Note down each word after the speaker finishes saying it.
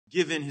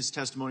given his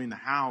testimony in the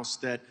House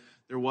that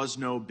there was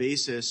no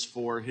basis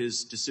for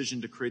his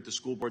decision to create the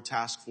school board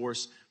task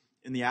force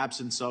in the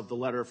absence of the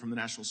letter from the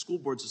National School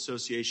Boards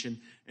Association,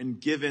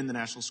 and given the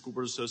National School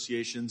Boards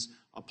Association's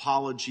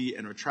apology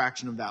and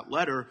retraction of that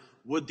letter,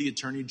 would the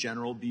Attorney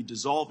General be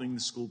dissolving the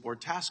school board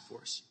task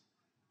force?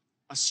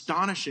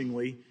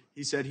 Astonishingly,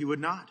 he said he would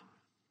not,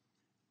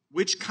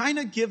 which kind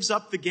of gives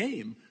up the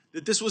game,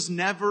 that this was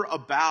never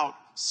about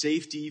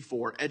safety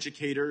for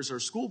educators or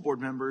school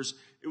board members.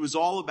 It was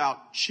all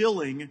about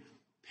chilling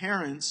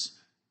parents'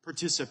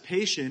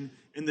 participation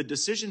in the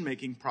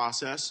decision-making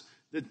process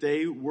that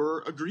they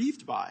were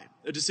aggrieved by,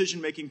 a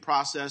decision-making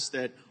process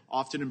that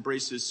often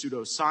embraces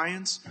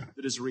pseudoscience,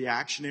 that is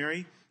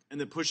reactionary, and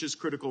that pushes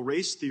critical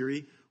race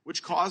theory,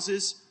 which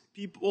causes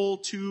people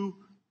to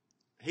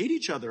hate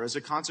each other as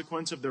a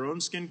consequence of their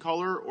own skin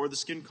color or the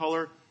skin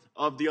color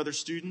of the other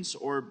students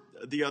or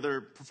the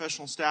other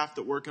professional staff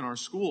that work in our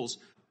schools.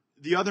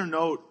 The other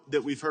note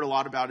that we've heard a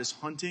lot about is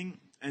hunting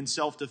and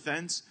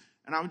self-defense.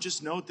 And I would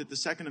just note that the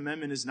Second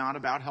Amendment is not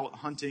about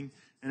hunting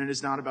and it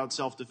is not about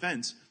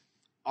self-defense.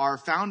 Our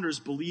founders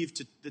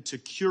believed to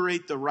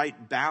curate the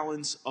right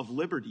balance of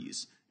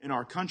liberties in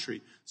our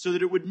country so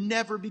that it would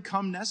never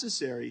become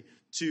necessary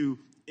to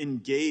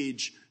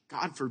engage,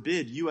 God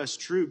forbid, U.S.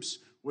 troops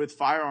with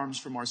firearms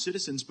from our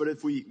citizens. But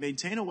if we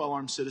maintain a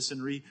well-armed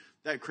citizenry,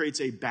 that creates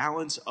a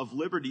balance of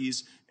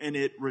liberties and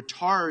it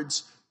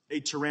retards a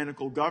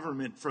tyrannical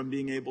government from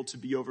being able to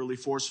be overly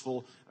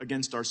forceful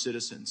against our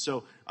citizens.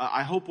 So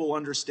I hope we'll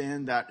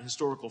understand that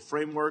historical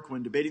framework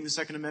when debating the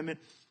Second Amendment.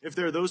 If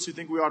there are those who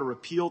think we ought to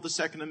repeal the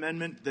Second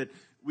Amendment, that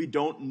we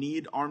don't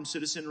need armed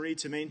citizenry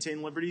to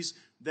maintain liberties,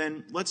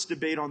 then let's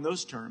debate on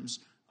those terms,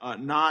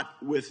 not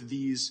with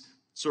these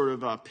sort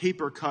of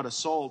paper-cut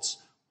assaults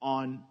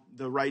on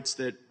the rights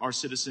that our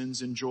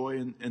citizens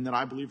enjoy and that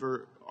I believe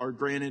are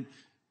granted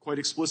quite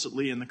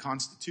explicitly in the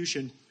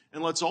Constitution.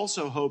 And let's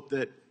also hope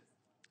that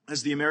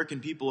as the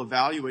American people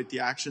evaluate the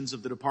actions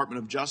of the Department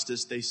of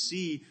Justice, they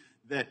see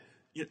that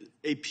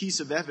a piece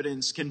of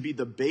evidence can be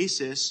the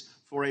basis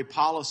for a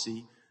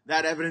policy.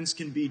 That evidence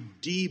can be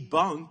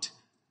debunked,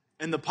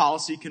 and the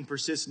policy can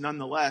persist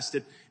nonetheless.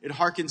 It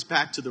harkens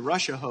back to the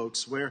Russia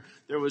hoax, where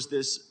there was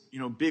this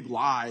big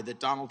lie that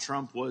Donald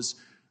Trump was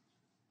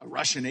a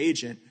Russian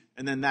agent,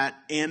 and then that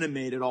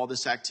animated all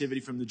this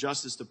activity from the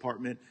Justice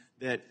Department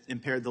that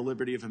impaired the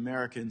liberty of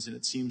Americans, and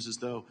it seems as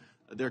though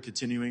they're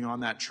continuing on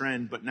that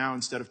trend. But now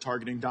instead of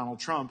targeting Donald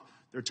Trump,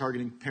 they're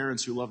targeting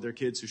parents who love their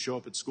kids who show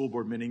up at school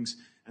board meetings,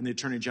 and the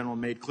Attorney General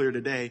made clear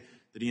today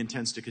that he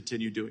intends to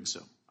continue doing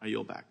so. I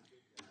yield back.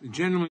 The gentleman